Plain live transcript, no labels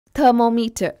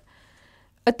Thermometer.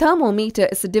 A thermometer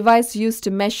is a device used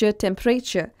to measure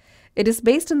temperature. It is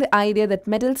based on the idea that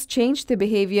metals change their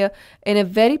behavior in a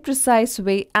very precise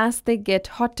way as they get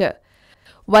hotter.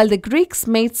 While the Greeks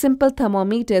made simple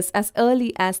thermometers as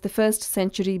early as the 1st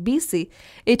century BC,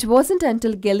 it wasn't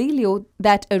until Galileo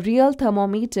that a real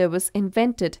thermometer was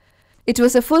invented. It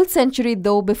was a full century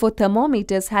though before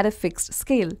thermometers had a fixed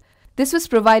scale. This was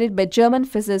provided by German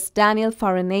physicist Daniel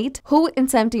Fahrenheit, who in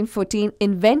 1714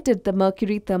 invented the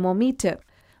mercury thermometer.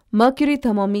 Mercury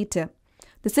thermometer.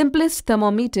 The simplest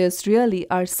thermometers really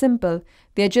are simple.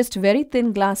 They are just very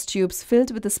thin glass tubes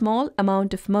filled with a small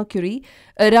amount of mercury,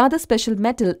 a rather special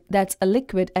metal that's a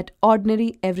liquid at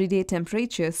ordinary everyday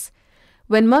temperatures.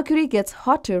 When mercury gets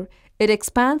hotter, it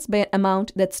expands by an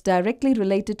amount that's directly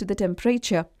related to the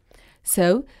temperature.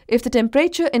 So, if the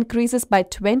temperature increases by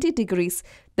 20 degrees,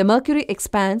 the mercury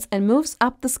expands and moves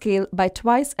up the scale by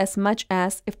twice as much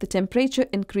as if the temperature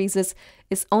increases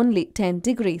is only 10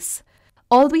 degrees.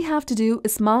 All we have to do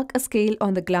is mark a scale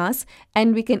on the glass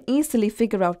and we can easily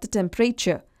figure out the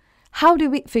temperature. How do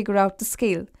we figure out the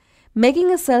scale?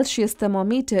 Making a Celsius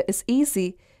thermometer is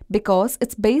easy because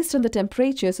it's based on the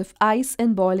temperatures of ice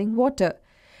and boiling water.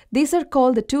 These are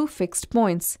called the two fixed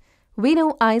points. We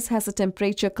know ice has a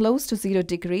temperature close to 0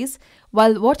 degrees,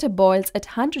 while water boils at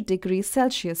 100 degrees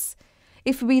Celsius.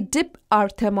 If we dip our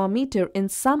thermometer in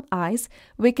some ice,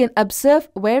 we can observe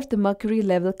where the mercury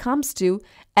level comes to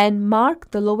and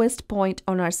mark the lowest point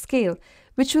on our scale,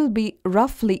 which will be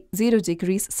roughly 0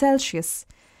 degrees Celsius.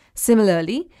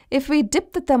 Similarly, if we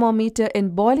dip the thermometer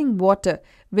in boiling water,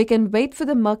 we can wait for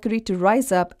the mercury to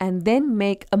rise up and then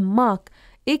make a mark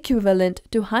equivalent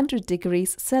to 100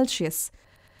 degrees Celsius.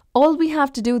 All we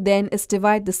have to do then is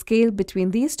divide the scale between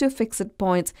these two fixed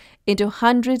points into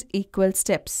 100 equal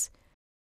steps.